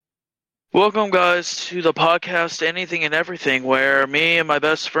Welcome, guys, to the podcast Anything and Everything, where me and my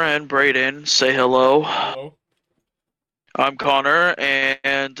best friend, Brayden, say hello. Hello. I'm Connor,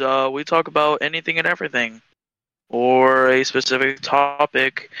 and we talk about anything and everything, or a specific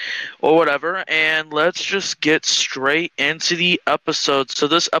topic, or whatever, and let's just get straight into the episode. So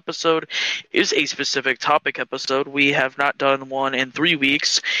this episode is a specific topic episode. We have not done one in 3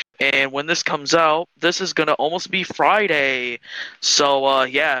 weeks, and when this comes out, this is going to almost be Friday. So,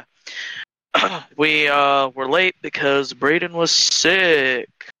 yeah. We were late because Brayden was sick.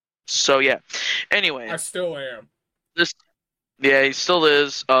 So yeah. Anyway, I still am. this yeah, he still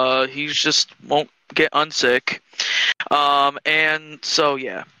is. He just won't get unsick. And so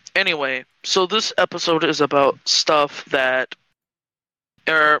yeah. Anyway, so this episode is about stuff that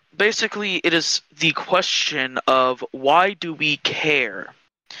are basically it is the question of why do we care?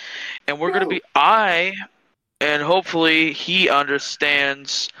 And we're gonna be and hopefully he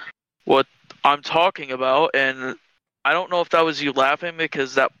understands what I'm talking about, and I don't know if that was you laughing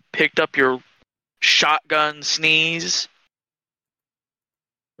because that picked up your shotgun sneeze.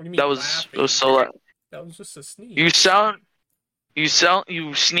 What do you mean That laughing? was so loud. That was just a sneeze. You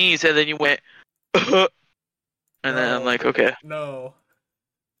sneezed and then you went, and then I'm like, okay, No.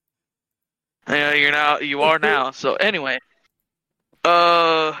 yeah, you are now. So anyway,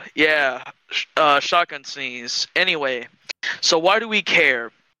 yeah, shotgun sneeze. Anyway, so why do we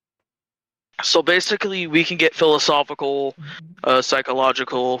care? So basically, we can get philosophical,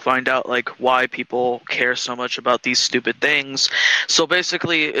 psychological, find out like why people care so much about these stupid things. So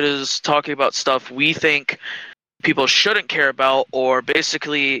basically, it is talking about stuff we think people shouldn't care about, or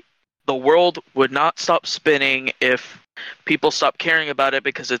basically, the world would not stop spinning if people stop caring about it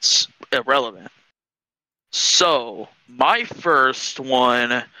because it's irrelevant. So, my first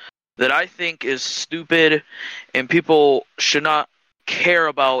one that I think is stupid and people should not care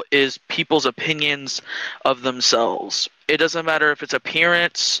about is people's opinions of themselves. It doesn't matter if it's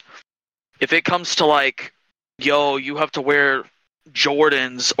appearance, if it comes to like, yo, you have to wear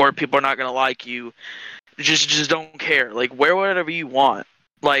Jordans or people are not gonna like you. Just don't care. Like wear whatever you want.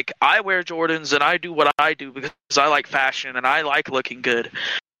 Like I wear Jordans and I do what I do because I like fashion and I like looking good.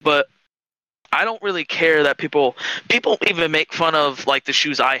 But I don't really care that people even make fun of like the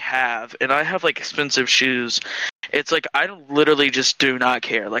shoes I have, and I have like expensive shoes. It's like I literally just do not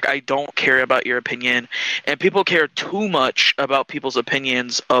care. Like I don't care about your opinion, and people care too much about people's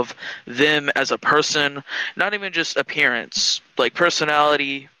opinions of them as a person, not even just appearance, like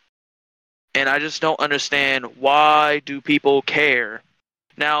personality. And I just don't understand why do people care.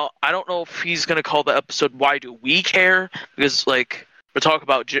 Now, I don't know if he's going to call the episode "Why Do We Care?" because like we're talking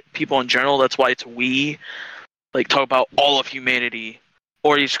about people in general. That's why it's we. Like talk about all of humanity,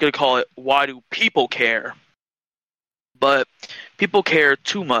 or he's going to call it "Why Do People Care?" But people care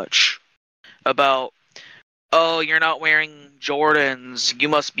too much about, oh, you're not wearing Jordans, you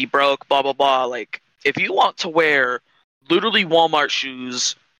must be broke, blah blah blah. Like if you want to wear literally Walmart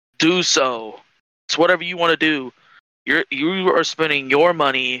shoes, do so. It's whatever you want to do. You are spending your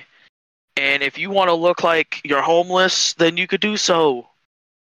money, and if you want to look like you're homeless, then you could do so.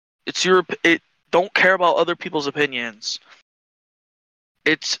 Don't care about other people's opinions.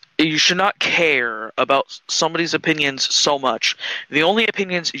 You should not care about somebody's opinions so much. The only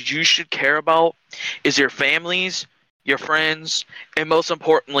opinions you should care about is your families, your friends, and most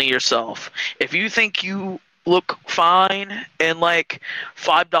importantly yourself. If you think you look fine in like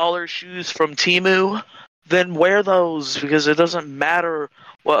 $5 shoes from Temu, then wear those because it doesn't matter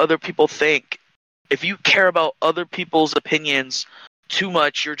what other people think. If you care about other people's opinions too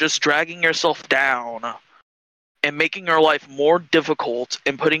much, you're just dragging yourself down and making your life more difficult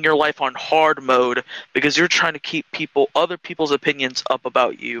and putting your life on hard mode because you're trying to keep other people's opinions up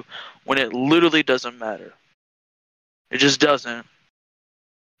about you when it literally doesn't matter. It just doesn't.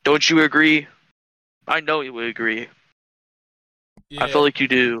 Don't you agree? I know you would agree. Yeah. I feel like you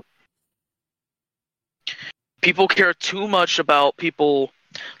do. People care too much about people,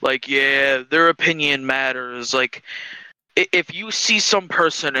 like, yeah, their opinion matters. Like, if you see some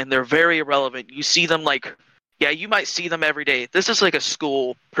person and they're very irrelevant, you see them like, yeah, you might see them every day. This is like a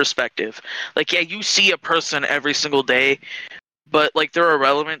school perspective. Like, yeah, you see a person every single day, but like they're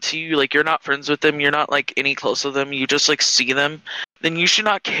irrelevant to you. Like, you're not friends with them. You're not like any close to them. You just like see them. Then you should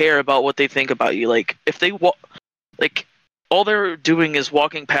not care about what they think about you. Like, if they like all they're doing is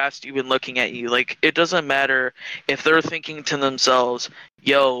walking past you and looking at you. Like, it doesn't matter if they're thinking to themselves,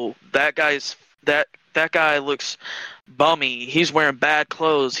 yo, that guy looks bummy. He's wearing bad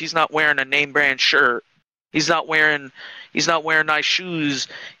clothes. He's not wearing a name brand shirt. He's not wearing nice shoes.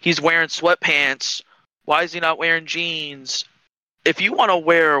 He's wearing sweatpants. Why is he not wearing jeans? If you want to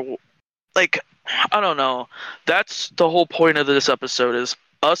wear like, I don't know. That's the whole point of this episode is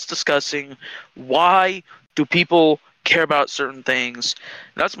us discussing why do people care about certain things.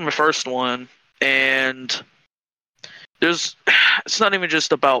 That's my first one, and there's it's not even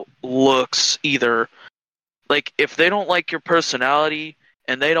just about looks either. Like if they don't like your personality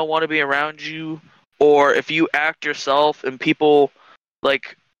and they don't want to be around you, or if you act yourself and people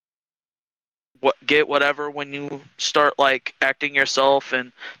like get whatever when you start like acting yourself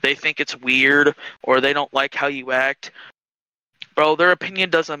and they think it's weird or they don't like how you act, bro, their opinion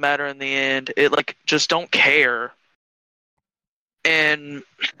doesn't matter in the end. It like just don't care. And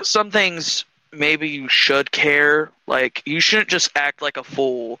some things maybe you should care. Like you shouldn't just act like a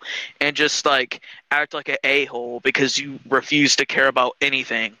fool and just like act like an a-hole because you refuse to care about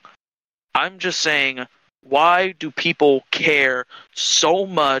anything. I'm just saying, why do people care so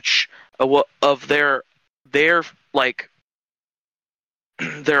much of their like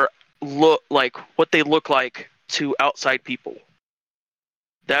their look, like what they look like to outside people?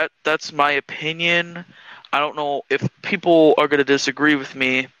 That's my opinion. I don't know if people are going to disagree with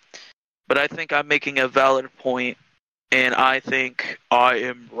me, but I think I'm making a valid point, and I think I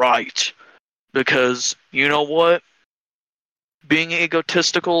am right. Because you know what? Being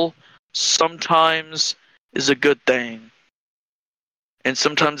egotistical sometimes is a good thing, and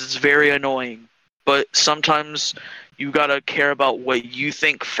sometimes it's very annoying. But sometimes you gotta care about what you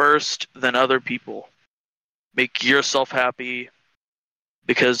think first than other people. Make yourself happy,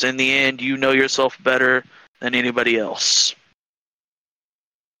 because in the end, you know yourself better than anybody else.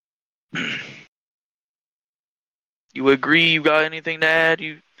 You agree? You got anything to add?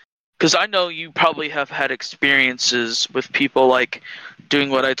 Because I know you probably have had experiences with people like doing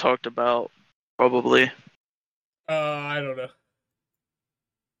what I talked about. Probably. I don't know.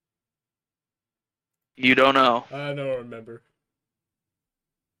 You don't know. I don't remember.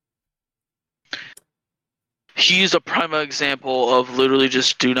 He's a prime example of literally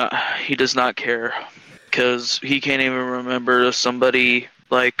just he does not care. Because he can't even remember somebody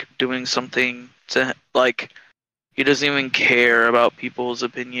like doing something to like he doesn't even care about people's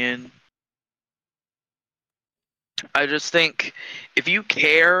opinion. I just think if you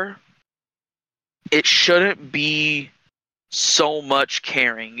care, it shouldn't be so much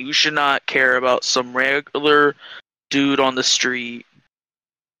caring. You should not care about some regular dude on the street.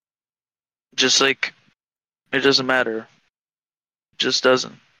 Just like it doesn't matter. It just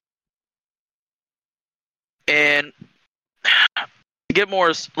doesn't. And to get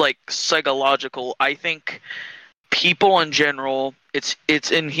more like psychological, I think people in general, it's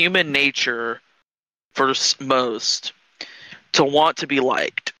in human nature for most to want to be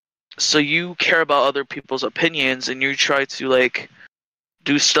liked. So you care about other people's opinions and you try to like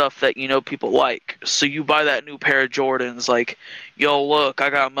do stuff that you know people like. So you buy that new pair of Jordans, like, yo, look, I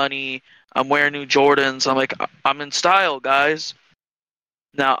got money. I'm wearing new Jordans. I'm like, I'm in style, guys.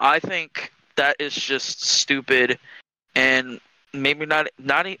 Now I think that is just stupid and maybe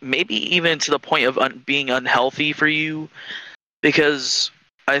maybe even to the point of being unhealthy for you, because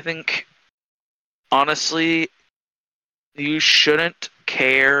I think honestly you shouldn't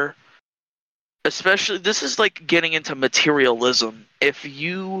care. Especially this is like getting into materialism. If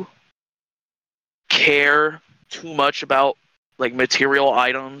you care too much about like material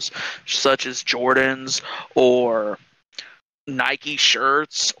items such as Jordans or Nike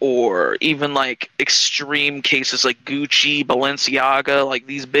shirts or even like extreme cases like Gucci, Balenciaga, like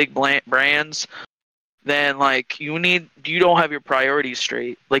these big brands, then like you don't have your priorities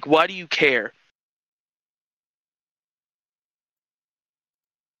straight. Like why do you care?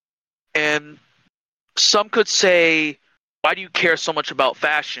 And some could say, why do you care so much about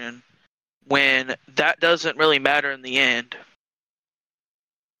fashion when that doesn't really matter in the end?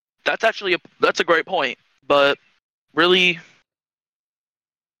 That's a great point, but really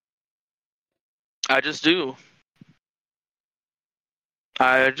I just do.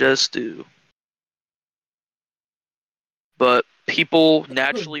 I just do. But people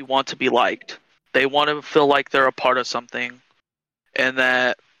naturally want to be liked. They want to feel like they're a part of something and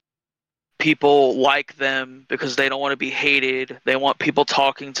that people like them because they don't want to be hated. They want people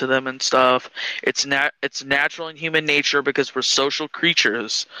talking to them and stuff. It's natural in human nature because we're social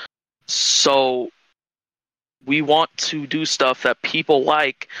creatures. So we want to do stuff that people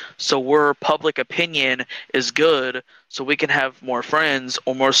like, so we're public opinion is good, so we can have more friends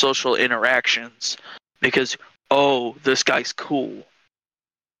or more social interactions because, oh, this guy's cool.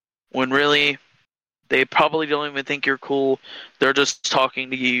 When really they probably don't even think you're cool. They're just talking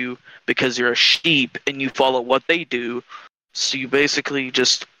to you because you're a sheep and you follow what they do. So you basically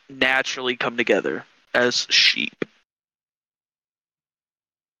just naturally come together as sheep.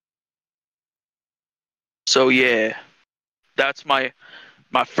 So yeah, that's my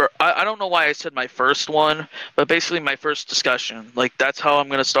first. I don't know why I said my first one, but basically my first discussion. Like that's how I'm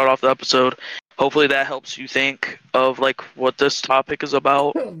gonna start off the episode. Hopefully that helps you think of like what this topic is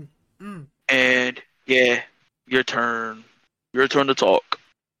about. Mm. And yeah, your turn. Your turn to talk.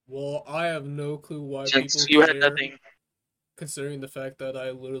 Well, I have no clue why people Since you had care, nothing. considering the fact that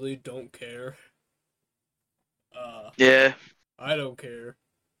I literally don't care. Uh, Yeah. I don't care.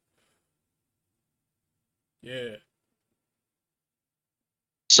 Yeah.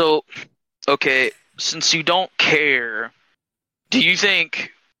 So okay, since you don't care, do you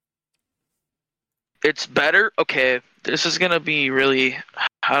think it's better? Okay, this is gonna be really.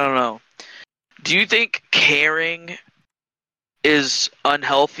 I don't know. Do you think caring is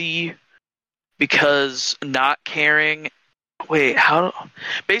unhealthy because not caring wait how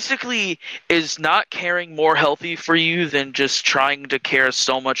basically is not caring more healthy for you than just trying to care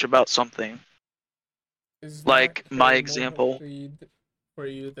so much about something Is not like my caring more example. healthy for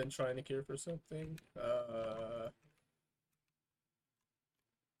you than trying to care for something?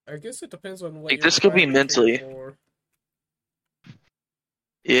 I guess it depends on what Like you're this could be trying to care mentally. for.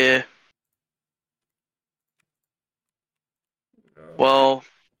 Yeah, Uh, well,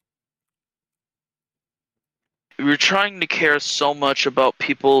 you're trying to care so much about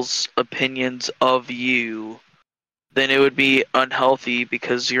people's opinions of you, then it would be unhealthy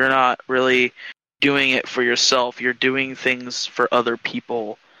because you're not really doing it for yourself. You're doing things for other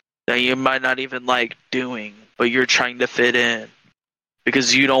people that you might not even like doing, but you're trying to fit in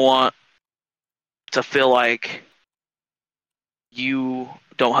because you don't want to feel like you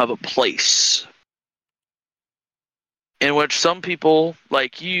don't have a place. In which some people,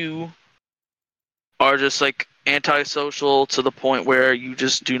 like you, are just like antisocial to the point where you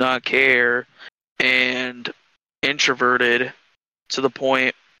just do not care, and introverted to the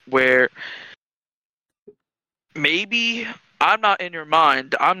point where maybe I'm not in your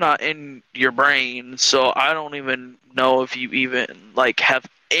mind, I'm not in your brain, so I don't even know if you even like have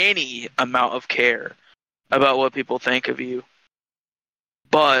any amount of care about what people think of you.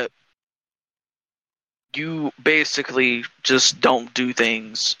 But you basically just don't do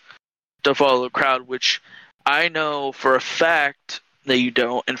things to follow the crowd, which I know for a fact that you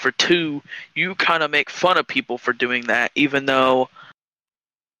don't. And for two, you kind of make fun of people for doing that, even though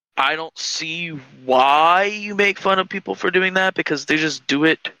I don't see why you make fun of people for doing that because they just do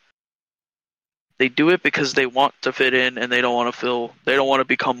it. They do it because they want to fit in and they don't want to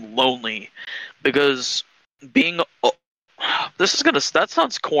become lonely. Because being, that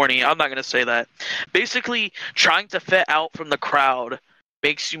sounds corny. I'm not going to say that. Basically, trying to fit out from the crowd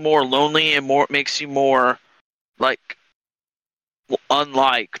makes you more lonely and makes you more like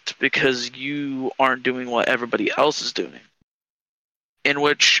unliked because you aren't doing what everybody else is doing. In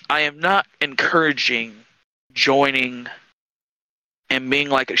which I am not encouraging joining and being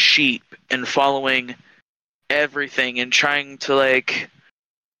like a sheep and following everything and trying to like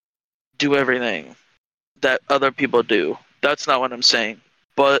do everything that other people do. That's not what I'm saying.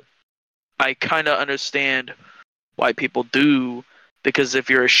 But I kind of understand why people do, because if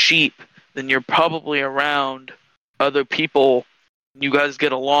you're a sheep, then you're probably around other people. You guys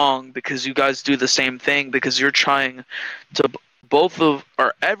get along because you guys do the same thing because you're trying to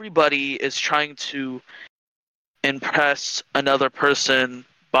everybody is trying to impress another person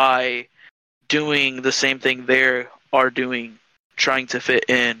by doing the same thing they are doing, trying to fit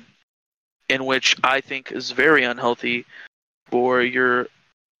in which I think is very unhealthy for your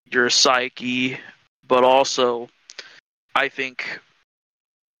psyche, but also I think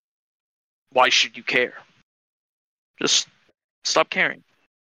why should you care? Just stop caring.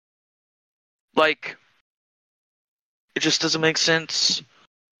 Like it just doesn't make sense.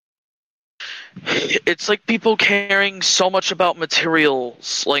 It's like people caring so much about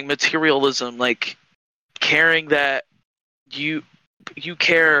materials, like materialism, like caring that you you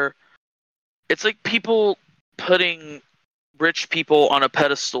care. It's like people putting rich people on a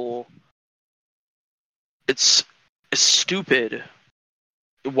pedestal. It's it's stupid.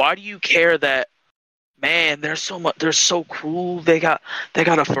 Why do you care that man, they're so cool. They got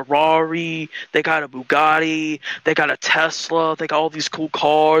a Ferrari, they got a Bugatti, they got a Tesla, they got all these cool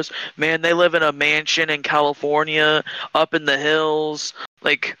cars. Man, they live in a mansion in California, up in the hills.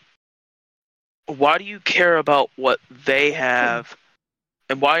 Like, why do you care about what they have,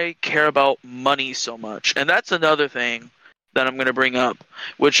 and why care about money so much? And that's another thing that I'm gonna bring up,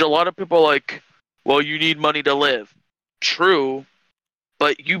 which a lot of people are like, well, you need money to live. True,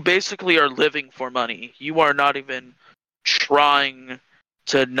 but you basically are living for money. You are not even trying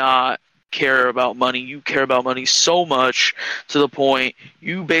to not care about money. You care about money so much to the point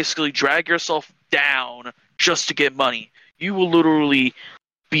you basically drag yourself down just to get money. You will literally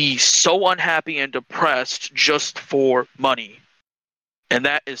be so unhappy and depressed just for money. And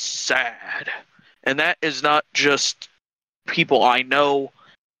that is sad. And that is not just people I know.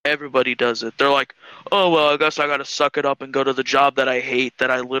 Everybody does it. They're like, oh, well, I guess I gotta suck it up and go to the job that I hate,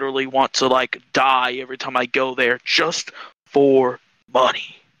 that I literally want to, like, die every time I go there just for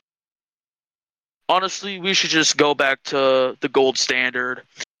money. Honestly, we should just go back to the gold standard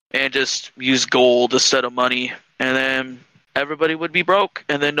and just use gold instead of money. And then everybody would be broke.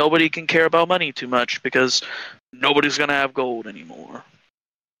 And then nobody can care about money too much because nobody's gonna have gold anymore.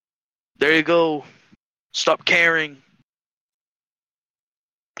 There you go. Stop caring.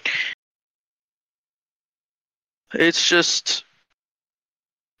 It's just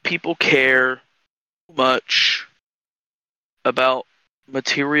people care too much about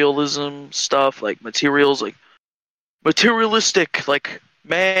materialism stuff, like materials, like materialistic, like,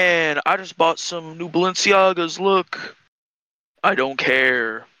 man, I just bought some new Balenciagas, look. I don't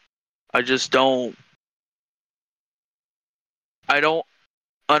care. I just don't. I don't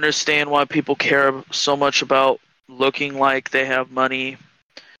understand why people care so much about looking like they have money.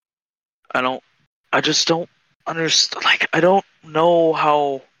 I just don't understand. Like, I don't know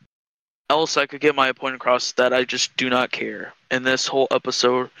how else I could get my point across that I just do not care. And this whole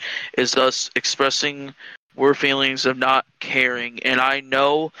episode is us expressing our feelings of not caring. And I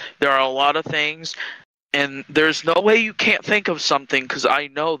know there are a lot of things, and there's no way you can't think of something, because I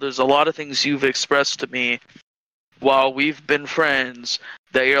know there's a lot of things you've expressed to me while we've been friends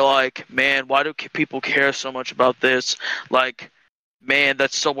that you're like, man, why do people care so much about this? Like, man,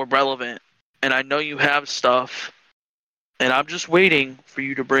 that's so irrelevant. And I know you have stuff, and I'm just waiting for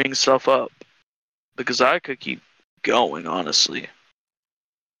you to bring stuff up, because I could keep going, honestly.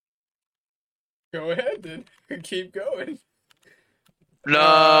 Go ahead then. Keep going.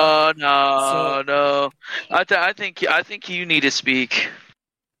 No, So no. I think you need to speak.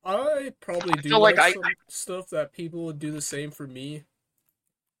 I probably I do feel like like some stuff that people would do the same for me.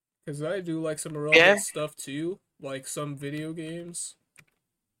 Because I do like some yeah, irrelevant stuff too, like some video games.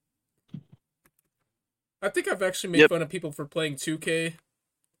 I think I've actually made yep, fun of people for playing 2K.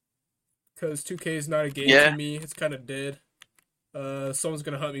 Because 2K is not a game for yeah. me. It's kind of dead. Someone's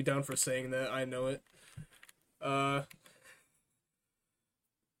gonna hunt me down for saying that. I know it. Uh,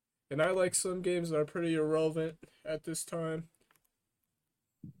 and I like some games that are pretty irrelevant at this time.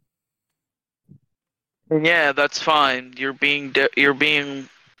 Yeah, that's fine. You're being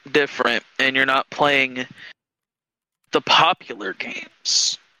different, and you're not playing the popular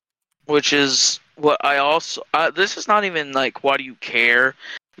games, which is what I also. This is not even like, why do you care?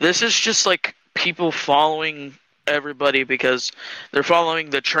 This is just like people following everybody because they're following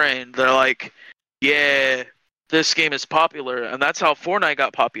the trend. They're like, yeah, this game is popular, and that's how Fortnite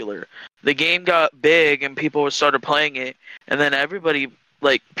got popular. The game got big, and people started playing it, and then everybody,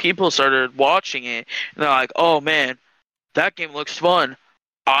 like, people started watching it, and they're like, oh man, that game looks fun.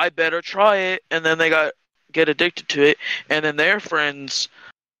 I better try it, and then get addicted to it, and then their friends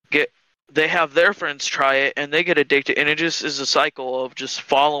get they have their friends try it, and they get addicted, and it just is a cycle of just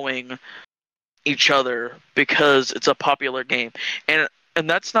following each other because it's a popular game. And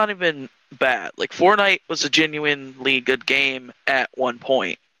that's not even bad. Like, Fortnite was a genuinely good game at one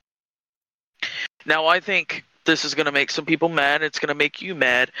point. Now, I think this is going to make some people mad. It's going to make you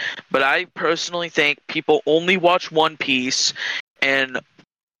mad. But I personally think people only watch One Piece and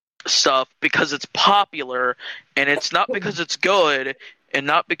stuff because it's popular, and it's not because it's good, and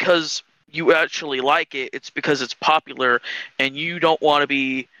not because you actually like it. It's because it's popular, and you don't want to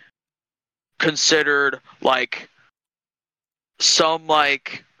be considered like some,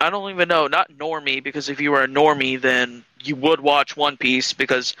 like, I don't even know, not normie, because if you were a normie, then you would watch One Piece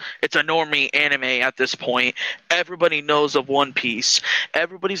because it's a normie anime at this point. Everybody knows of One Piece.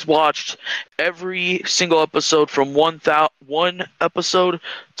 Everybody's watched every single episode from one episode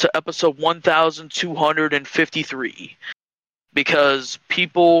to episode 1253 because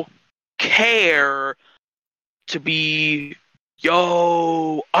people care to be,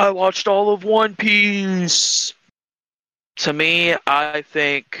 yo, I watched all of One Piece. To me, I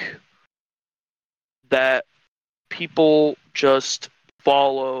think that people just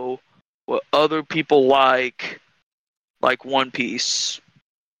follow what other people like One Piece.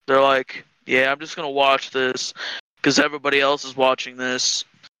 They're like, yeah, I'm just gonna watch this because everybody else is watching this,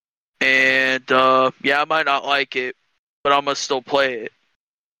 and yeah, I might not like it, but I'm gonna still play it.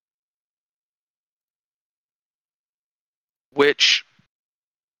 Which,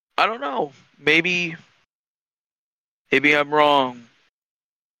 I don't know, maybe I'm wrong,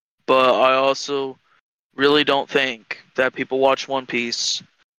 but I also really don't think that people watch One Piece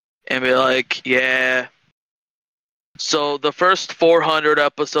and be like, yeah. So the first 400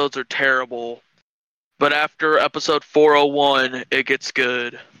 episodes are terrible, but after episode 401, it gets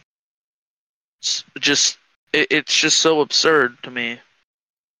good. It's just so absurd to me.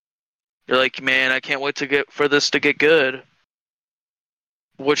 You're like, man, I can't wait for this to get good.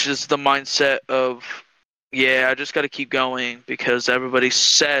 Which is the mindset of, yeah, I just got to keep going because everybody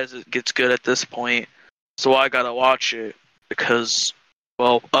says it gets good at this point, so I gotta watch it because,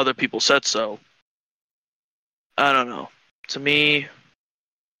 well, other people said so. I don't know. To me,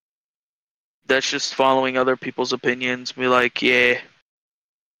 that's just following other people's opinions. Be like, yeah.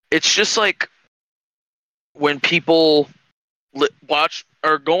 It's just like when people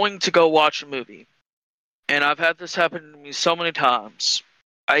are going to go watch a movie, and I've had this happen to me so many times.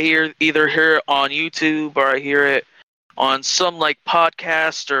 I either hear it on YouTube or I hear it on some like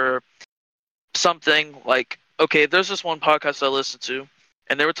podcast or something. Like, okay, there's this one podcast I listened to,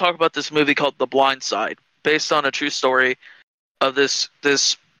 and they were talking about this movie called The Blind Side, based on a true story of this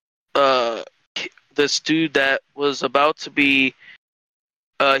dude that was about to be.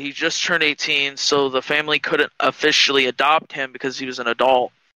 He just turned 18, so the family couldn't officially adopt him because he was an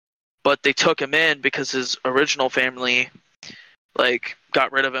adult. But they took him in because his original family, like,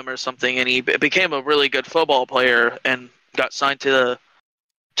 got rid of him or something, and he became a really good football player and got signed to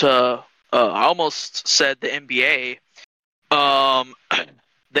I almost said the NBA,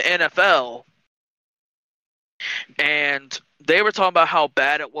 the NFL, and they were talking about how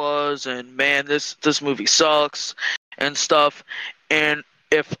bad it was, and man, this movie sucks and stuff. And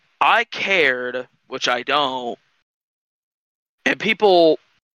if I cared, which I don't, and people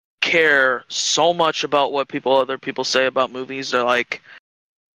care so much about what other people say about movies, they're like,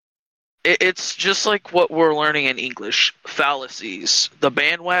 it's just like what we're learning in English, fallacies. The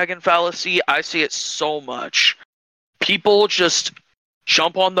bandwagon fallacy, I see it so much. People just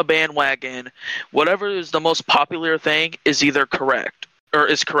jump on the bandwagon. Whatever is the most popular thing is either correct, or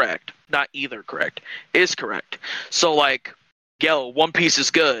is correct. Not either correct, is correct. So like, yo, One Piece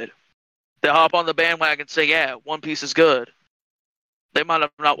is good. They hop on the bandwagon and say, yeah, One Piece is good. They might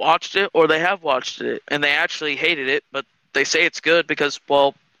have not watched it, or they have watched it, and they actually hated it, but they say it's good because,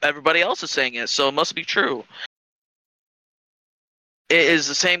 well, everybody else is saying it, so it must be true. It is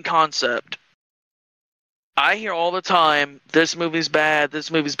the same concept. I hear all the time, this movie's bad,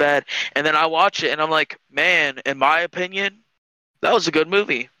 and then I watch it, and I'm like, man, in my opinion, that was a good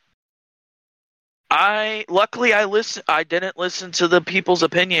movie. Luckily I didn't listen to the people's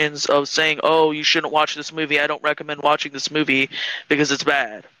opinions of saying, oh, you shouldn't watch this movie, I don't recommend watching this movie because it's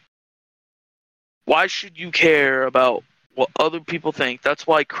bad. Why should you care about what other people think? That's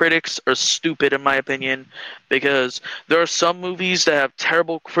why critics are stupid, in my opinion, because there are some movies that have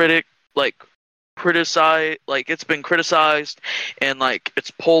terrible it's been criticized, and like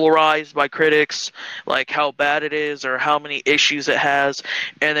it's polarized by critics, like how bad it is or how many issues it has,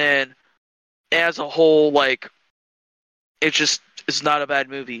 and then as a whole, like, it's not a bad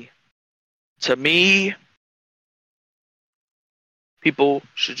movie. To me, people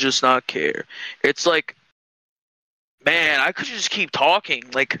should just not care. It's like, man, I could just keep talking.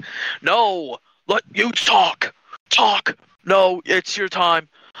 Like, no, let you talk. No, it's your time.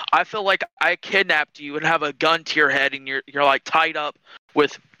 I feel like I kidnapped you and have a gun to your head, and you're like tied up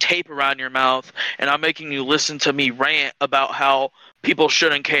with tape around your mouth, and I'm making you listen to me rant about how people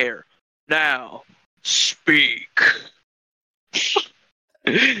shouldn't care. Now, speak.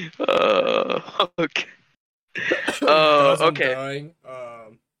 Okay. Guys, I'm Okay. dying.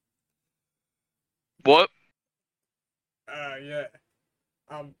 What? Yeah.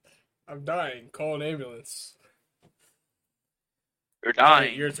 I'm dying. Call an ambulance. You're Alright,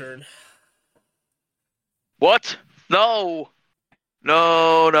 dying. your turn. What? No.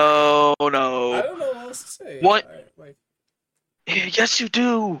 No. I don't know what else to say. What? Like, Yes, you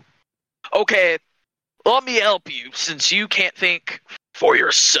do. Okay, let me help you since you can't think for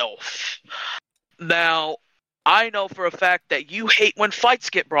yourself. Now, I know for a fact that you hate when fights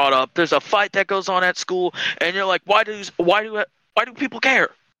get brought up. There's a fight that goes on at school, and you're like, why do people care?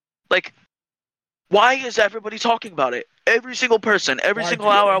 Like, why is everybody talking about it? Every single person, every why single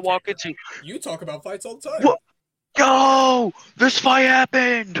do hour I I walk care? into. You talk about fights all the time. What? Yo, this fight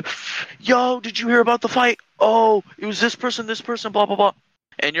happened. Yo, did you hear about the fight? Oh, it was this person, blah blah blah.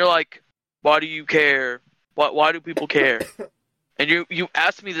 And you're like, why do you care? Why do people care? And you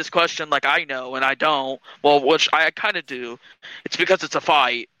ask me this question like I know, and I don't. Well, which I kind of do. It's because it's a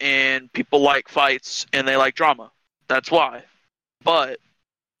fight, and people like fights, and they like drama. That's why. But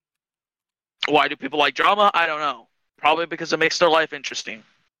why do people like drama? I don't know. Probably because it makes their life interesting.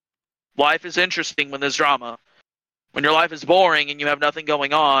 Life is interesting when there's drama. When your life is boring and you have nothing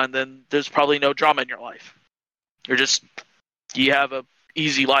going on, then there's probably no drama in your life. You have a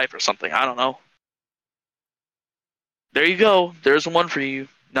easy life or something. I don't know. There you go. There's one for you.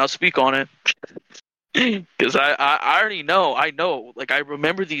 Now speak on it. Because I already know. I know. Like, I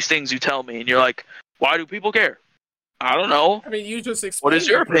remember these things you tell me, and you're like, why do people care? I don't know. I mean, you just What explained is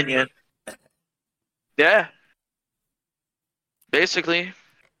your it for opinion? me. Yeah. Basically.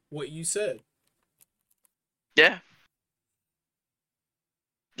 What you said. Yeah.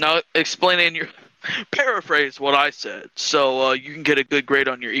 Now explain in your paraphrase what I said, so you can get a good grade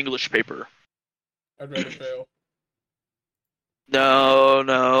on your English paper. I'd rather fail. No.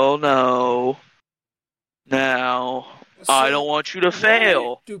 Now, I don't want you to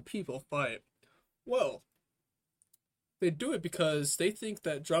fail. Why do people fight? Well, they do it because they think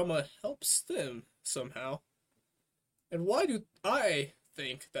that drama helps them somehow. And why do I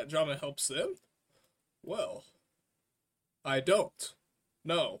think that drama helps them? Well, I don't.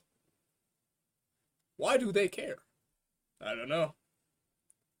 No. Why do they care? I don't know.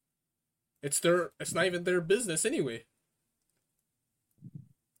 It's not even their business anyway.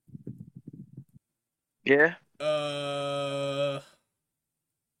 Yeah.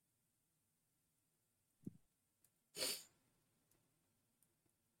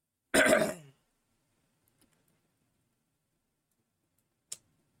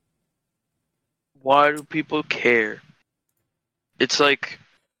 Why do people care? It's like,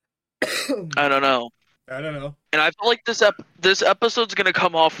 I don't know. I don't know. And I feel like this episode's gonna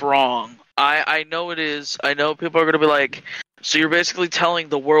come off wrong. I know it is. I know people are gonna be like, so you're basically telling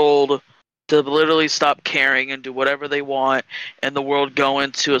the world to literally stop caring and do whatever they want, and the world go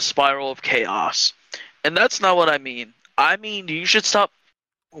into a spiral of chaos. And that's not what I mean. I mean you should stop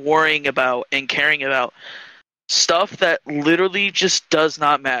worrying about and caring about stuff that literally just does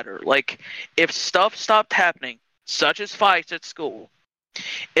not matter. Like, if stuff stopped happening, such as fights at school,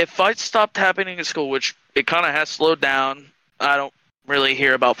 if fights stopped happening at school, which it kind of has slowed down, I don't really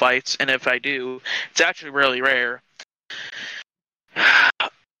hear about fights, and if I do, it's actually really rare.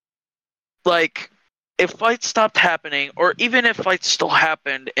 Like, if fights stopped happening, or even if fights still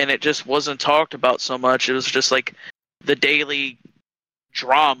happened and it just wasn't talked about so much, it was just like the daily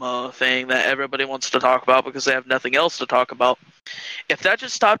drama thing that everybody wants to talk about because they have nothing else to talk about. If that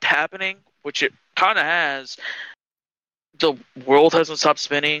just stopped happening, which it kind of has, the world hasn't stopped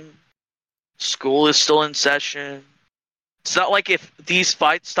spinning. School is still in session. It's not like if these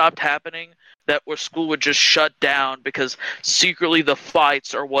fights stopped happening that where school would just shut down because secretly the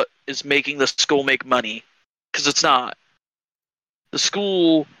fights are what is making the school make money. Because it's not. The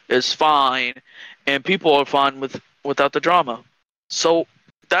school is fine, and people are fine without the drama. So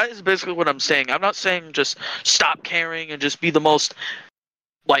that is basically what I'm saying. I'm not saying just stop caring and just be the most,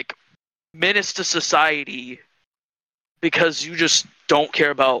 like, menace to society because you just don't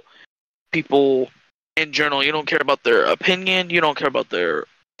care about people in general. You don't care about their opinion. You don't care about their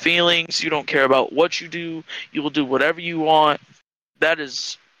feelings. You don't care about what you do. You will do whatever you want. That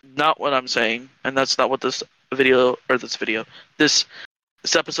is not what I'm saying, and that's not what this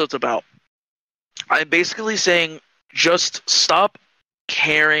episode's about. I'm basically saying just stop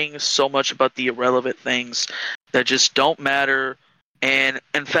caring so much about the irrelevant things that just don't matter. And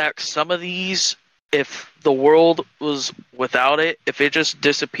in fact, some of these, if the world was without it, if it just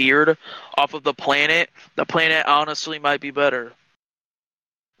disappeared off of the planet honestly might be better.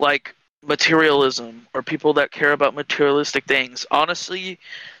 Like materialism, or people that care about materialistic things. Honestly,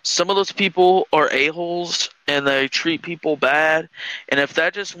 some of those people are a-holes and they treat people bad. And if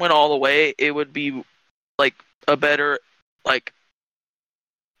that just went all the way, it would be like a better, like,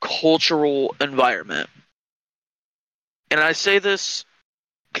 cultural environment. And I say this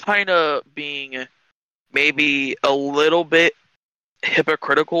kind of being maybe a little bit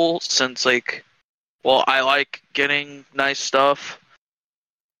hypocritical since, like, well, I like getting nice stuff,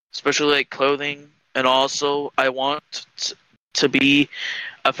 especially like clothing, and also I want to be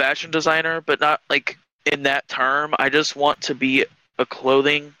a fashion designer, but not like in that term. I just want to be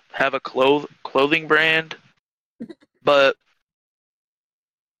have a clothing brand, but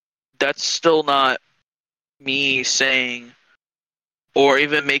that's still not me saying or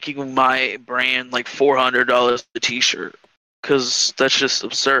even making my brand like $400 a t-shirt, because that's just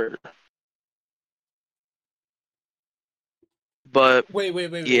absurd. But Wait.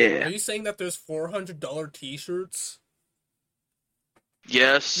 yeah. Are you saying that there's $400 t-shirts?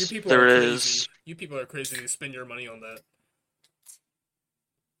 Yes, You people there are is. crazy. You people are crazy to spend your money on that.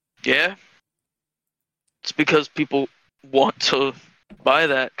 Yeah. It's because people want to buy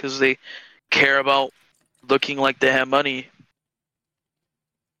that because they care about looking like they have money.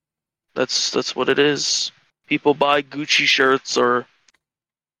 That's what it is. People buy Gucci shirts or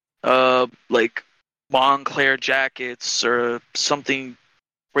like Moncler jackets or something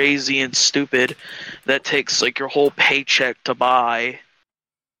crazy and stupid that takes like your whole paycheck to buy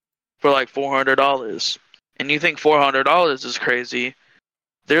for like $400. And you think $400 is crazy.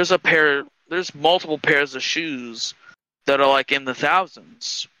 There's multiple pairs of shoes that are like in the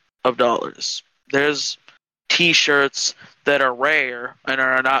thousands of dollars. There's t-shirts that are rare and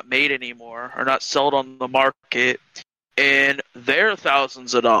are not made anymore, are not sold on the market, and they're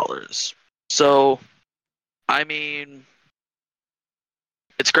thousands of dollars. So, I mean,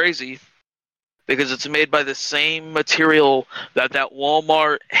 it's crazy because it's made by the same material that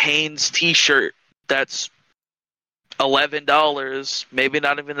Walmart Hanes t-shirt that's $11, maybe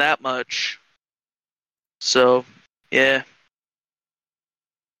not even that much. So, yeah.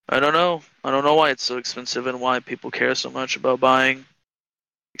 I don't know. I don't know why it's so expensive and why people care so much about buying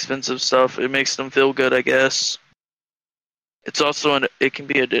expensive stuff. It makes them feel good, I guess. It's also it can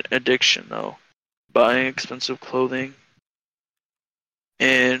be an addiction though, buying expensive clothing,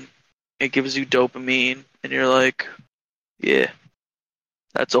 and it gives you dopamine, and you're like, yeah,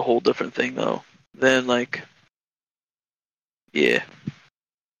 that's a whole different thing though. Then like, yeah,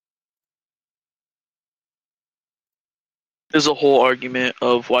 there's a whole argument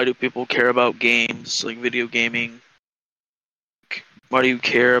of why do people care about games, like video gaming. Why do you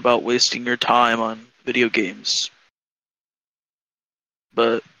care about wasting your time on video games?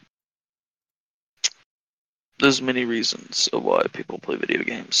 But there's many reasons of why people play video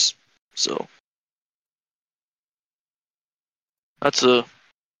games. So that's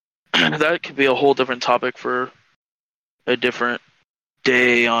that could be a whole different topic for a different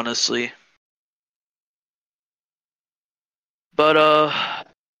day, honestly. But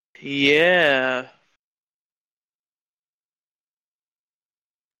yeah,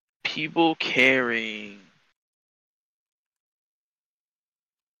 people caring.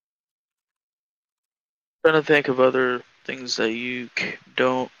 Trying to think of other things that you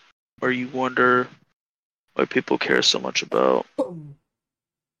don't, or you wonder why people care so much about.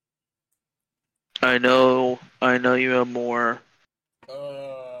 I know you have more.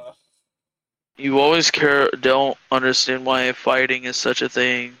 You always don't understand why fighting is such a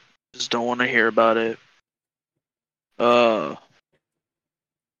thing. Just don't want to hear about it. Man.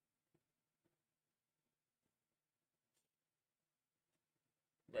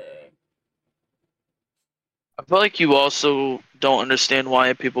 I feel like you also don't understand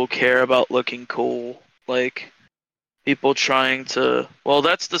why people care about looking cool. Like, people trying to. Well,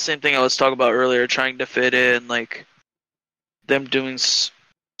 that's the same thing I was talking about earlier, trying to fit in, like, them doing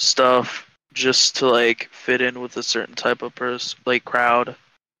stuff just to, like, fit in with a certain type of crowd.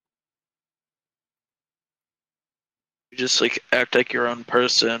 You just, like, act like your own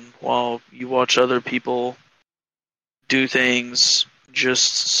person while you watch other people do things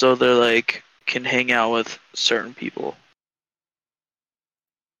just so they're, like, can hang out with certain people.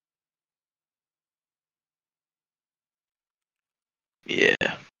 Yeah.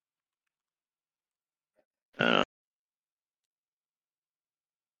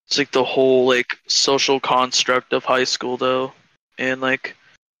 It's like the whole like social construct of high school though, and like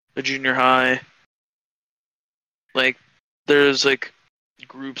the junior high. Like there's like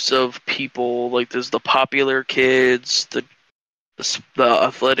groups of people. Like there's the popular kids, the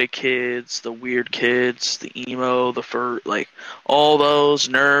athletic kids, the weird kids, the emo, the like all those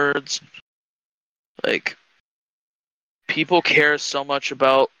nerds. Like people care so much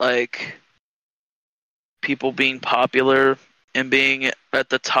about like people being popular and being at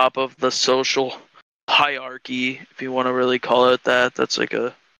the top of the social hierarchy, if you want to really call it that. That's like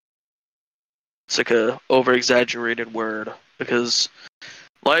it's like a over exaggerated word because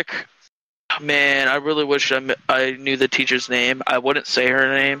like man, I really wish I knew the teacher's name. I wouldn't say her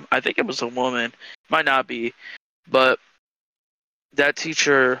name. I think it was a woman. Might not be, but that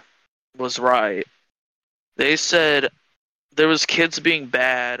teacher was right. They said there was kids being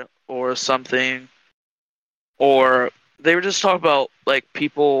bad or something, or they were just talking about like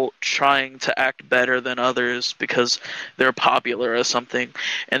people trying to act better than others because they're popular or something.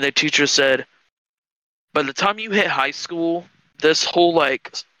 And the teacher said, by the time you hit high school, this whole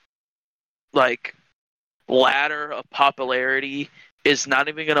like ladder of popularity is not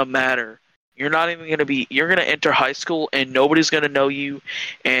even gonna matter. You're not even gonna be. You're gonna enter high school and nobody's gonna know you,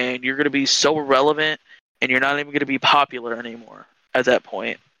 and you're gonna be so irrelevant, and you're not even gonna be popular anymore at that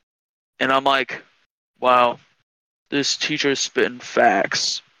point. And I'm like, wow, this teacher's spitting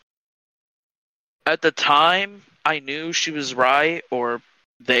facts. At the time, I knew she was right, or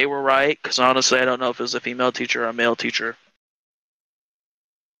they were right, because honestly, I don't know if it was a female teacher or a male teacher.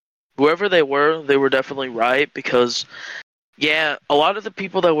 whoever they were definitely right because, yeah, a lot of the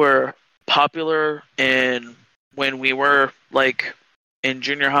people that were popular in when we were like in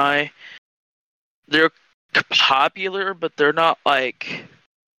junior high, they're popular, but they're not like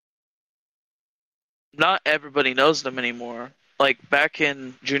not everybody knows them anymore. Like back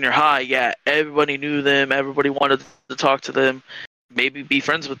in junior high, yeah, everybody knew them, everybody wanted to talk to them, maybe be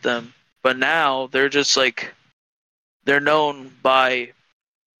friends with them. But now they're just like they're known by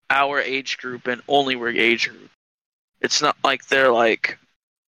our age group and only our age group. It's not like they're like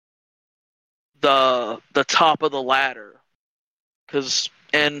the top of the ladder because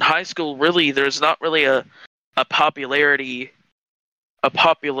in high school, really, there's not really a popularity, a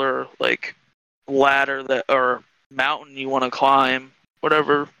popular like ladder that or mountain you want to climb,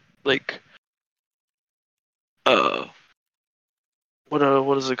 whatever. Like, uh,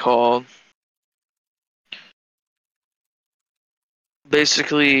 what is it called?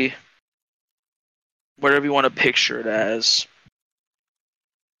 Basically, whatever you want to picture it as.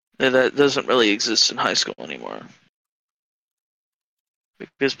 That doesn't really exist in high school anymore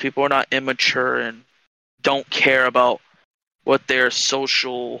because people are not immature and don't care about what their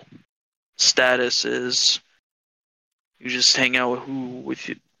social status is. You just hang out with who with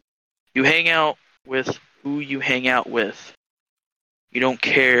you. You hang out with who you hang out with. You don't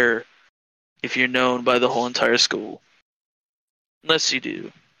care if you're known by the whole entire school. Unless you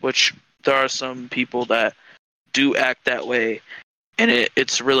do, which there are some people that do act that way, and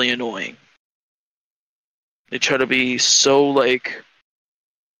it's really annoying. They try to be so like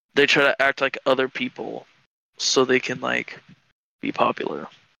they try to act like other people so they can like be popular.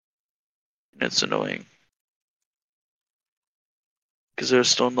 And it's annoying because they're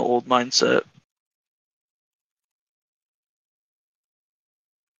still in the old mindset.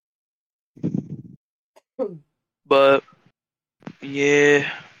 But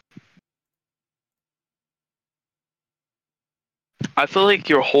yeah, I feel like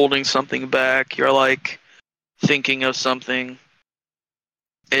you're holding something back. You're like thinking of something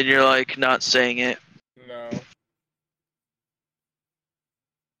and you're like not saying it. No.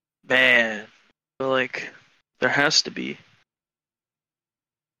 Man, I feel like there has to be.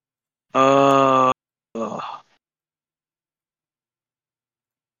 Uh, I I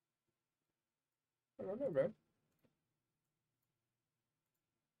don't know, man.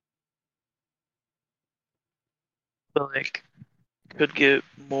 feel like could get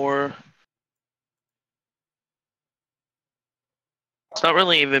more. It's not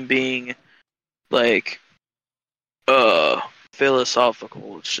really even being like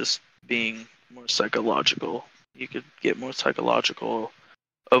philosophical. It's just being more psychological. You could get more psychological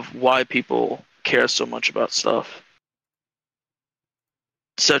of why people care so much about stuff,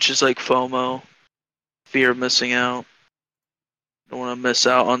 such as like FOMO, fear of missing out. Don't want to miss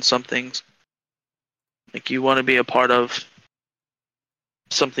out on something. Like you want to be a part of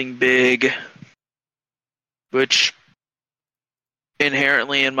something big, which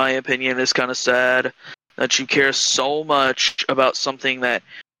inherently, in my opinion, is kind of sad that you care so much about something that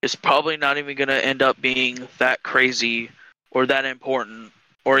is probably not even going to end up being that crazy or that important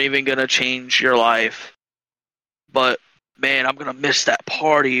or even going to change your life. But man, I'm going to miss that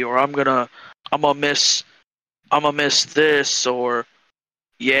party or I'm going to miss this or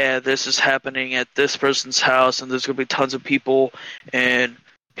yeah, this is happening at this person's house and there's going to be tons of people and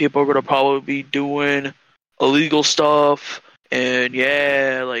people are going to probably be doing illegal stuff and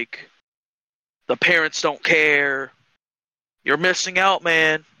yeah, like the parents don't care. You're missing out,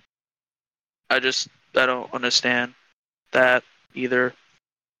 man. I don't understand that either.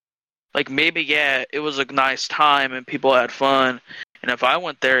 Like maybe yeah, it was a nice time and people had fun. And if I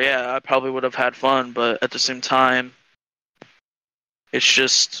went there, yeah, I probably would have had fun, but at the same time, it's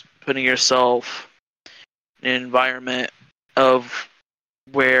just putting yourself in an environment of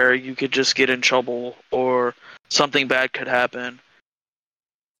where you could just get in trouble or something bad could happen.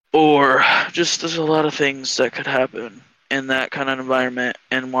 Or just there's a lot of things that could happen in that kind of environment,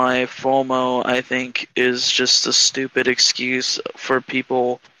 and why FOMO I think is just a stupid excuse for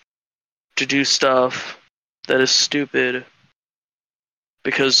people to do stuff that is stupid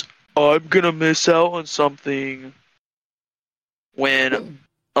because I'm gonna miss out on something when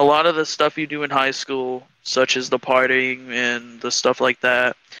a lot of the stuff you do in high school, such as the partying and the stuff like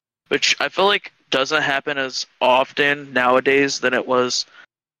that, which I feel like doesn't happen as often nowadays than it was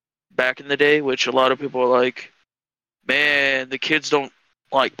back in the day, which a lot of people are like, man, the kids don't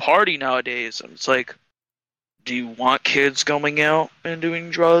like party nowadays. And it's like, do you want kids going out and doing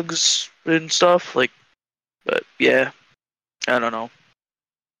drugs and stuff? Like, but yeah, I don't know.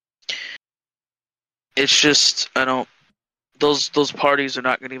 It's just, I don't those parties are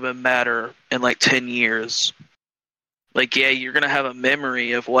not going to even matter in like 10 years. Like, yeah, you're going to have a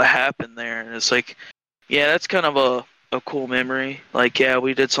memory of what happened there, and it's like, yeah, that's kind of a cool memory. Like, yeah,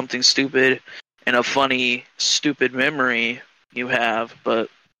 we did something stupid, and a funny stupid memory you have, but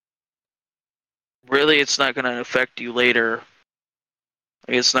really it's not going to affect you later.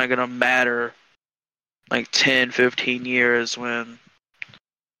 Like, it's not going to matter like 10, 15 years when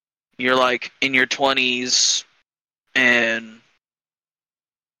you're like in your 20s and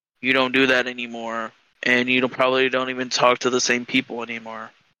you don't do that anymore, and you probably don't even talk to the same people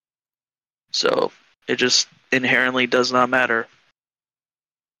anymore. So it just inherently does not matter.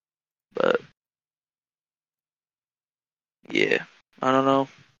 But yeah, I don't know.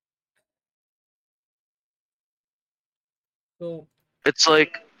 So, It's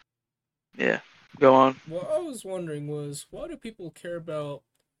like, yeah, go on. what I was wondering was, why do people care about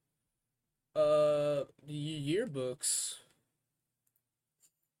the yearbooks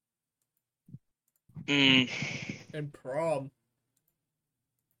Mm. and prom?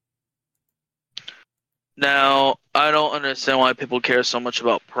 Now, I don't understand why people care so much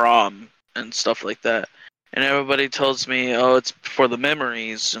about prom and stuff like that. And everybody tells me, oh, it's for the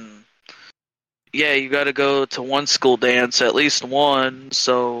memories. And yeah, you got to go to one school dance, at least one,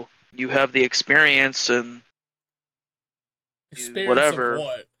 so you have the experience and Experience of whatever.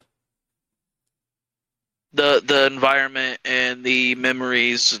 what? The environment and the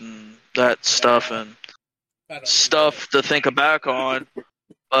memories and that stuff and I don't really get it. stuff to think back on.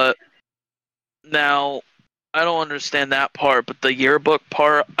 But now, I don't understand that part, but the yearbook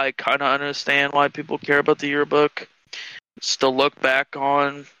part, I kind of understand why people care about the yearbook. It's to look back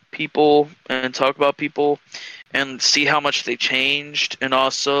on people and talk about people and see how much they changed, and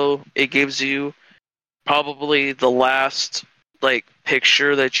also it gives you probably the last like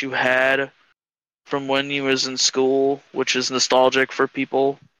picture that you had from when you was in school, which is nostalgic for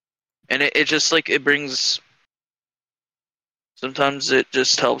people. And it just like it brings, sometimes it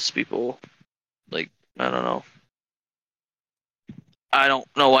just helps people. Like, I don't know. I don't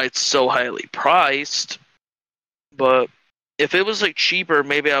know why it's so highly priced, but if it was like cheaper,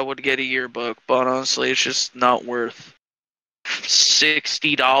 maybe I would get a yearbook. But honestly, it's just not worth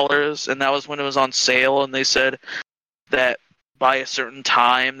 $60, and that was when it was on sale. And they said that by a certain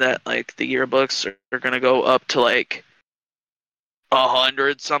time, that like the yearbooks are gonna go up to like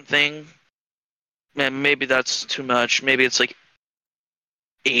 100 something. Man, maybe that's too much. Maybe it's like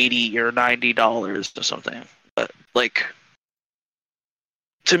 $80 or $90 or something. But like,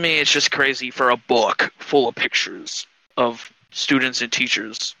 to me, it's just crazy for a book full of pictures of students and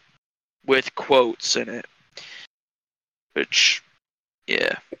teachers with quotes in it. Which,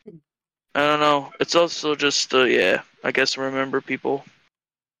 yeah, I don't know. It's also just, yeah, I guess remember people.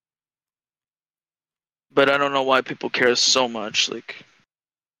 But I don't know why people care so much. Like,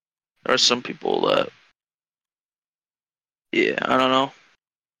 there are some people that, yeah, I don't know.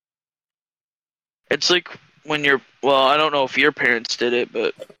 It's like when you're, well, I don't know if your parents did it,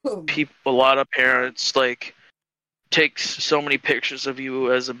 but a lot of parents, like, takes so many pictures of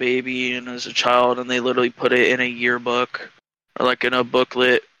you as a baby and as a child, and they literally put it in a yearbook or like in a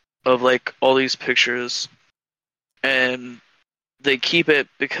booklet of like all these pictures, and they keep it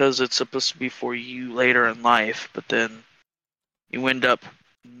because it's supposed to be for you later in life, but then you end up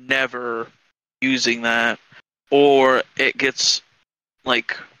never using that, or it gets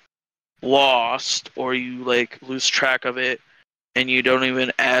like lost, or you like lose track of it and you don't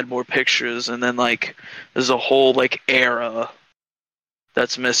even add more pictures, and then like there's a whole like era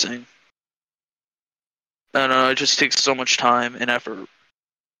that's missing. I don't know, it just takes so much time and effort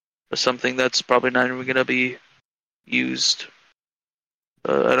for something that's probably not even gonna be used.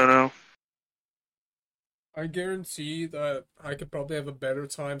 I don't know. I guarantee that I could probably have a better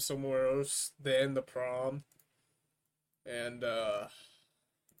time somewhere else than the prom, and I'll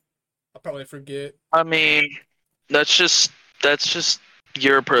probably forget. I mean, that's just that's just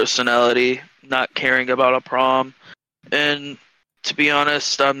your personality not caring about a prom. And to be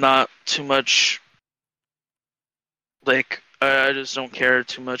honest, I'm not too much like, I just don't care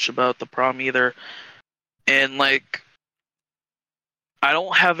too much about the prom either. And like, I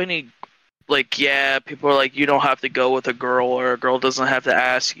don't have any, like, yeah, people are like, you don't have to go with a girl, or a girl doesn't have to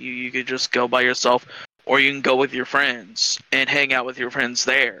ask you. You could just go by yourself, or you can go with your friends and hang out with your friends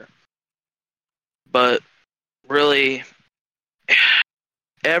there. But really,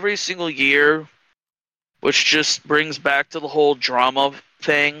 every single year, which just brings back to the whole drama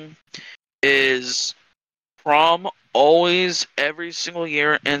thing, is prom always, every single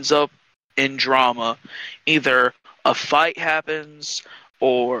year, ends up in drama. Either a fight happens,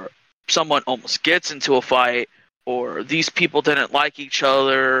 or someone almost gets into a fight, or these people didn't like each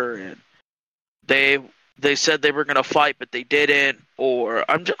other and they they said they were gonna fight but they didn't, or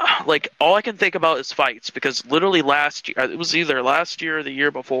I'm just, like all I can think about is fights because literally last year it was either last year or the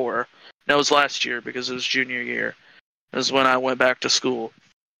year before. No, it was last year because it was junior year. It was when I went back to school.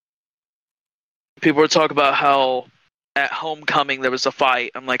 People were talking about how at homecoming there was a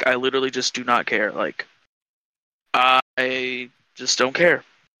fight. I'm like, I literally just do not care. Like, I just don't care.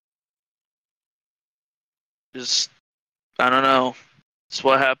 Just I don't know. It's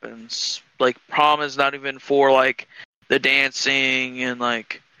what happens. Like prom is not even for like the dancing and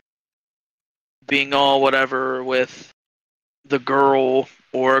like being all whatever with the girl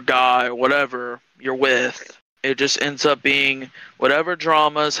or a guy or whatever you're with. It just ends up being whatever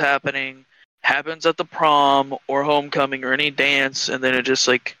drama is happening happens at the prom or homecoming or any dance, and then it just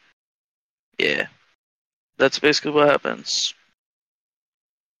like, yeah, that's basically what happens.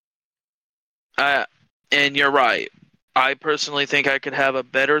 And you're right. I personally think I could have a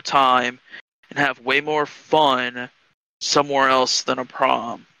better time and have way more fun somewhere else than a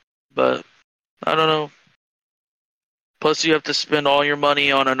prom. But I don't know. Plus, you have to spend all your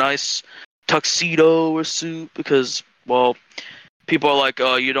money on a nice tuxedo or suit because, well, people are like,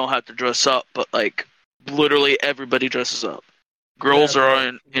 oh, you don't have to dress up, but like, literally everybody dresses up. Girls Yeah, are but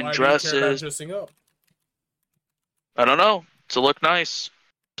in why do you care about dresses. dressing up? I don't know. To look nice.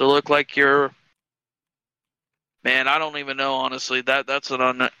 To look like you're. Man, I don't even know, honestly. That's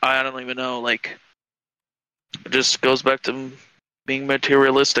I don't even know. Like, it just goes back to being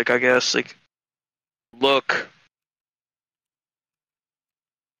materialistic, I guess. Like, look.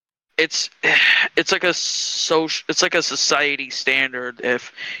 It's it's like a it's like a society standard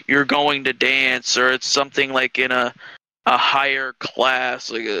if you're going to dance or it's something like in a higher class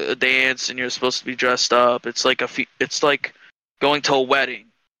like a dance and you're supposed to be dressed up. It's like it's like going to a wedding.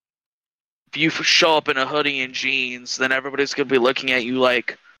 If you show up in a hoodie and jeans, then everybody's gonna be looking at you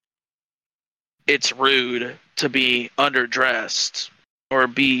like it's rude to be underdressed or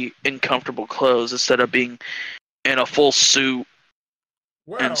be in comfortable clothes instead of being in a full suit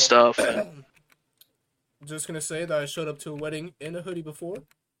and Well, stuff. I'm just gonna say that I showed up to a wedding in a hoodie before,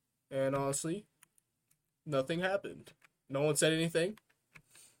 and honestly, nothing happened. No one said anything.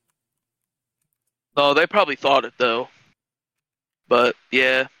 Oh, they probably thought it though. But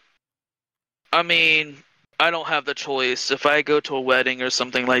yeah, I mean, I don't have the choice. If I go to a wedding or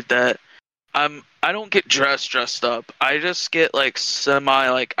something like that, I don't get dressed up. I just get like semi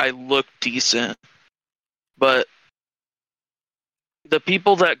like I look decent. But the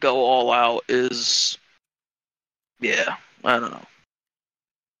people that go all out is yeah, I don't know.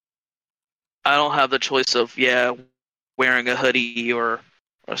 I don't have the choice of wearing a hoodie or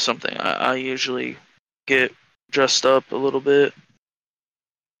something. I usually get dressed up a little bit.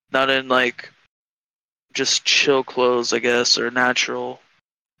 Not in like just chill clothes, I guess, or a natural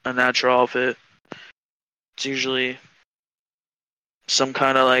outfit. It's usually some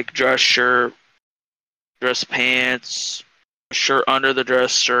kind of like dress shirt, dress pants, shirt under the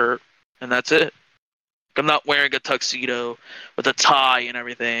dress shirt, and that's it. I'm not wearing a tuxedo with a tie and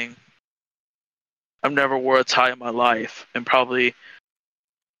everything. I've never wore a tie in my life, and probably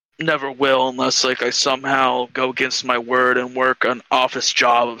never will unless like I somehow go against my word and work an office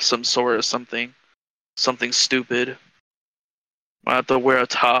job of some sort or something stupid. I have to wear a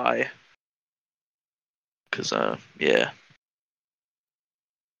tie. Cause yeah.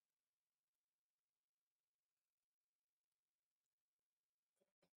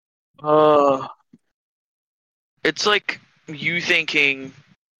 Uh it's like you thinking,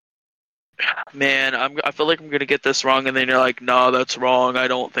 man, I feel like I'm gonna get this wrong, and then you're like, no, that's wrong. I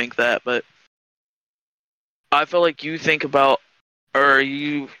don't think that, but I feel like you think about, or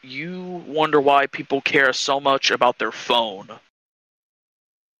you wonder why people care so much about their phone,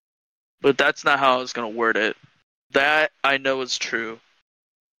 but that's not how I was gonna word it. That I know is true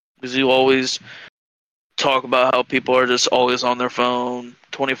because you always talk about how people are just always on their phone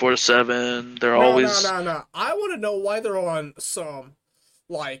 24/7. They're No, no, always no, no. I want to know why they're on some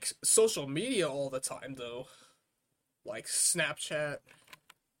like social media all the time, though. Like Snapchat.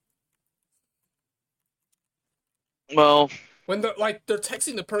 well, When they're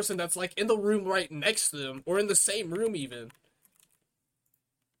texting the person that's like in the room right next to them, or in the same room even.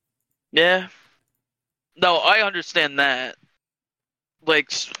 yeah. No, I understand that.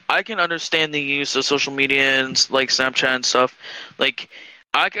 Like I can understand the use of social media and like Snapchat and stuff. Like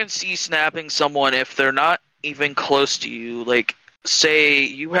I can see snapping someone if they're not even close to you. Like say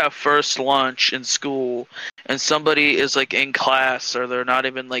you have first lunch in school and somebody is like in class or they're not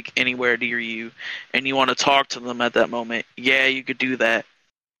even like anywhere near you and you want to talk to them at that moment. Yeah, you could do that.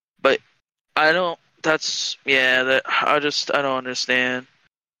 But I don't that I don't understand.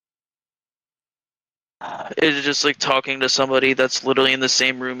 It's just like talking to somebody that's literally in the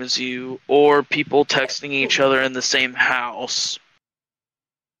same room as you, or people texting each other in the same house.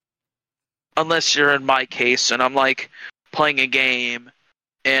 Unless you're in my case and I'm like playing a game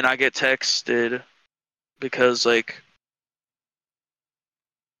and I get texted because like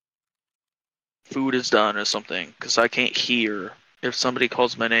food is done or something because I can't hear if somebody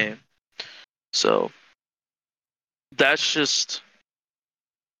calls my name. So that's just,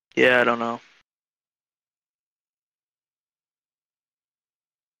 yeah, I don't know.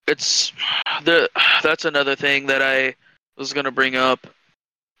 It's that's another thing that I was gonna bring up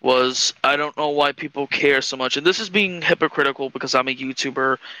was I don't know why people care so much, and this is being hypocritical because I'm a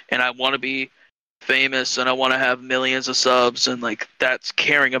YouTuber and I want to be famous and I want to have millions of subs and like that's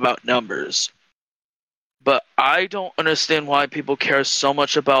caring about numbers. But I don't understand why people care so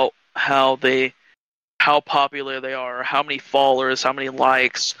much about how popular they are, how many followers, how many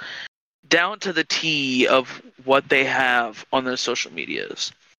likes, down to the T of what they have on their social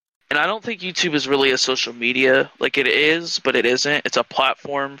medias. And I don't think YouTube is really a social media. Like it is, but it isn't. It's a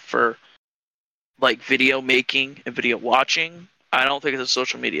platform for like video making and video watching. I don't think it's a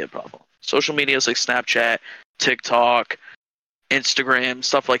social media problem. Social media is like Snapchat, TikTok, Instagram,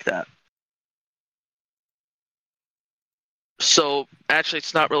 stuff like that. So actually,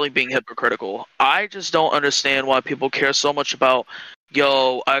 it's not really being hypocritical. I just don't understand why people care so much about,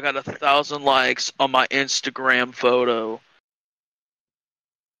 yo, I got 1,000 likes on my Instagram photo,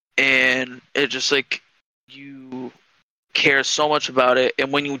 and it just like you care so much about it,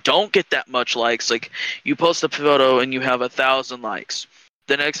 and when you don't get that much likes, like you post a photo and you have 1,000 likes,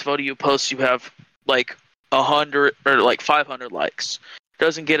 the next photo you post you have like 100 or like 500 likes.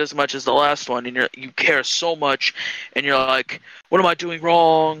 Doesn't get as much as the last one, and you care so much, and you're like, what am I doing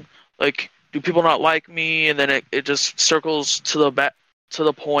wrong? Like, do people not like me? And then it just circles to the back to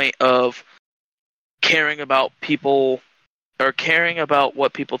the point of caring about people or caring about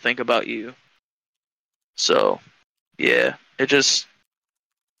what people think about you. So yeah, it just,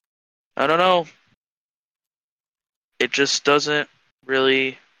 I don't know. It just doesn't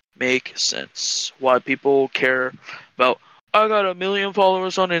really make sense why people care about, I got 1 million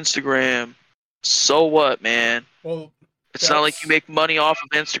followers on Instagram. So what, man? Well, It's not like you that's make money off of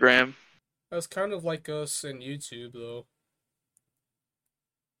Instagram. that's kind of like us in YouTube, though.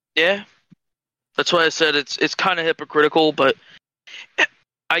 Yeah, that's why I said it's kind of hypocritical, but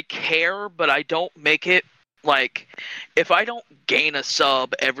I care, but I don't make it like if I don't gain a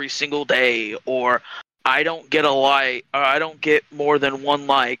sub every single day, or I don't get a like, or I don't get more than one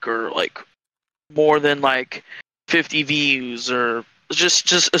like, or like more than like 50 views, or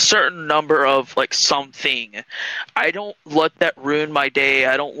just a certain number of like something. I don't let that ruin my day.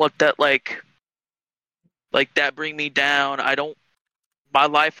 I don't let that like that bring me down. I don't. My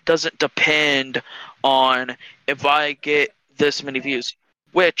life doesn't depend on if I get this many views,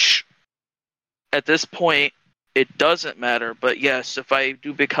 which at this point it doesn't matter. But yes, if I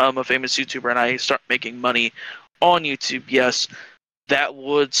do become a famous YouTuber and I start making money on YouTube, yes, that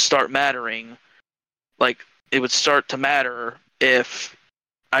would start mattering. Like it would start to matter if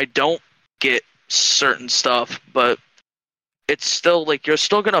I don't get certain stuff, but it's still like you're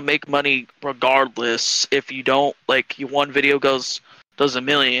still gonna make money regardless if you don't like you one video does 1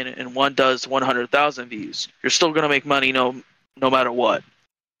 million and one does 100,000 views. You're still gonna make money no matter what.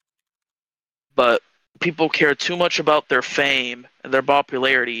 But people care too much about their fame and their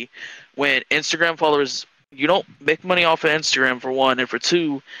popularity when Instagram followers, you don't make money off of Instagram for one, and for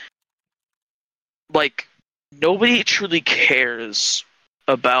two, like nobody truly cares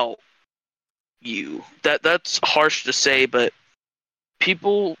about you. That's harsh to say, but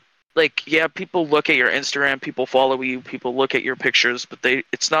people like yeah, people look at your Instagram, people follow you, people look at your pictures, but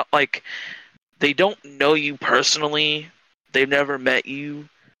it's not like they don't know you personally. They've never met you,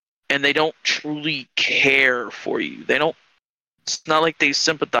 and they don't truly care for you. They don't It's not like they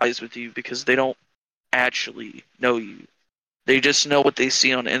sympathize with you because they don't actually know you. They just know what they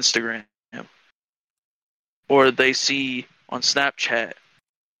see on Instagram or they see on Snapchat.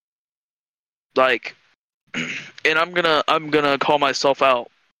 Like, and I'm gonna call myself out.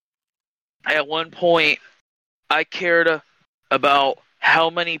 At one point, I cared about how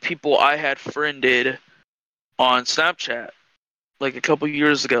many people I had friended on Snapchat. Like a couple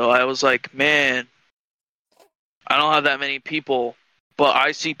years ago, I was like, man, I don't have that many people, but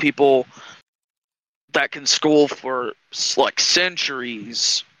I see people that can scroll for like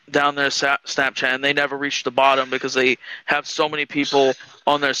centuries down their Snapchat and they never reach the bottom because they have so many people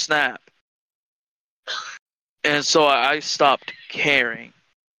on their Snap. And so I stopped caring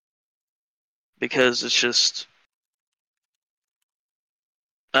because it's just,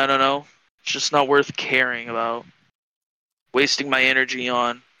 I don't know, it's just not worth caring about. Wasting my energy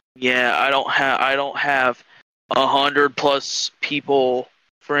on. Yeah, I don't have 100+ people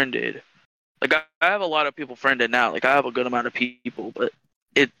friended. Like I have a lot of people friended now. Like I have a good amount of people, but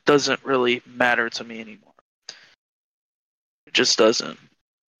it doesn't really matter to me anymore. It just doesn't.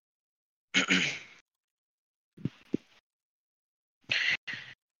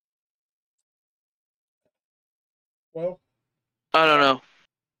 Well, I don't know.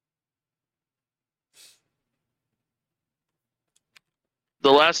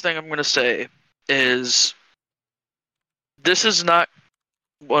 The last thing I'm gonna say is this is not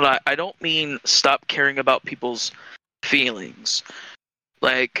what I don't mean stop caring about people's feelings.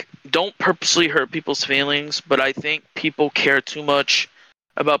 Like, don't purposely hurt people's feelings, but I think people care too much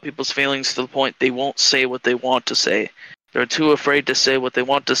about people's feelings to the point they won't say what they want to say. They're too afraid to say what they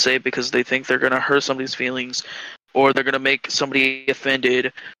want to say because they think they're going to hurt somebody's feelings or they're going to make somebody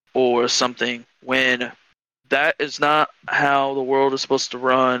offended or something, when that is not how the world is supposed to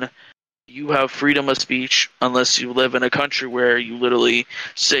run. You have freedom of speech unless you live in a country where you literally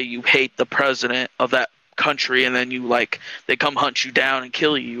say you hate the president of that country and then they come hunt you down and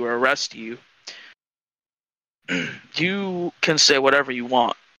kill you or arrest you. You can say whatever you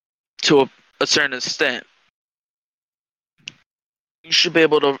want to a certain extent. You should be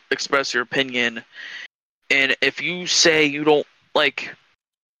able to express your opinion. And if you say you don't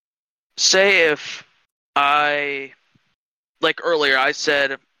say if I earlier I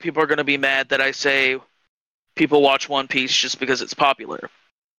said people are going to be mad that I say people watch One Piece just because it's popular.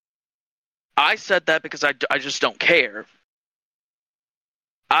 I said that because I just don't care.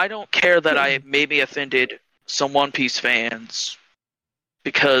 I don't care that I maybe offended some One Piece fans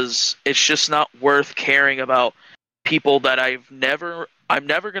because it's just not worth caring about people that I'm never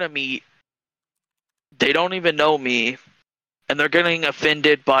going to meet. They don't even know me, and they're getting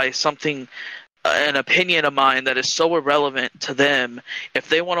offended by something, an opinion of mine that is so irrelevant to them. If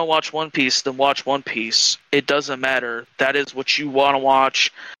they want to watch One Piece, then watch One Piece. It doesn't matter. That is what you want to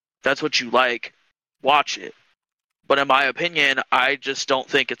watch. That's what you like. Watch it. But in my opinion, I just don't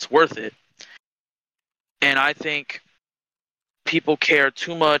think it's worth it. And I think people care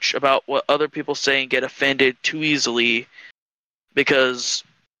too much about what other people say and get offended too easily because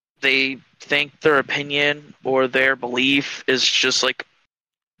they think their opinion or their belief is just like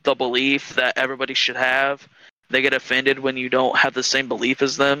the belief that everybody should have. They get offended when you don't have the same belief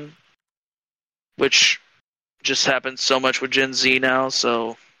as them, which just happens so much with Gen Z now.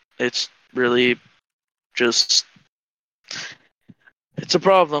 So it's really just, it's a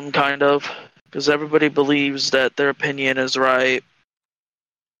problem, kind of, because everybody believes that their opinion is right.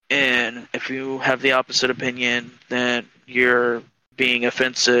 And if you have the opposite opinion, then you're being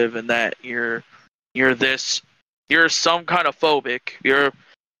offensive, and that you're some kind of phobic. You're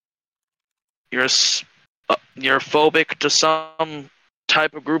phobic to some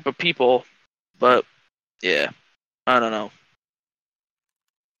type of group of people. But yeah, I don't know.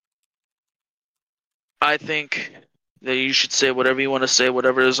 I think that you should say whatever you want to say,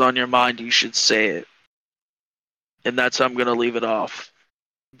 whatever is on your mind, you should say it. And that's how I'm going to leave it off.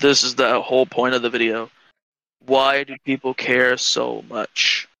 This is the whole point of the video. Why do people care so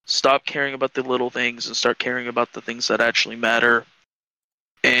much? Stop caring about the little things and start caring about the things that actually matter.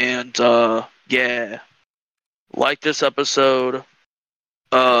 And yeah, like this episode,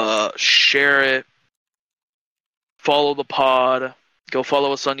 share it, follow the pod, go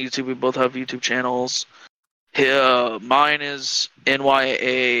follow us on YouTube. We both have YouTube channels. Mine is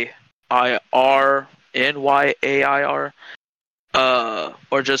Nyair, Nyair, or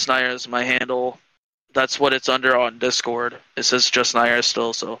just Nyair is my handle. That's what it's under on Discord. It says just Nyair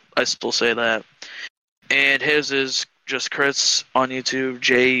still, so I still say that. And his is just Critz on YouTube,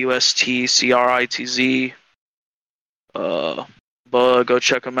 JUSTCRITZ. But go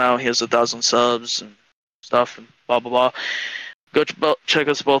check him out. He has 1,000 subs and stuff, and blah blah blah. Go check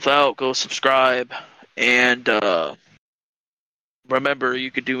us both out. Go subscribe, and remember,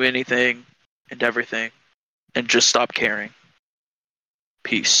 you could do anything and everything, and just stop caring.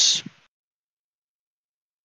 Peace.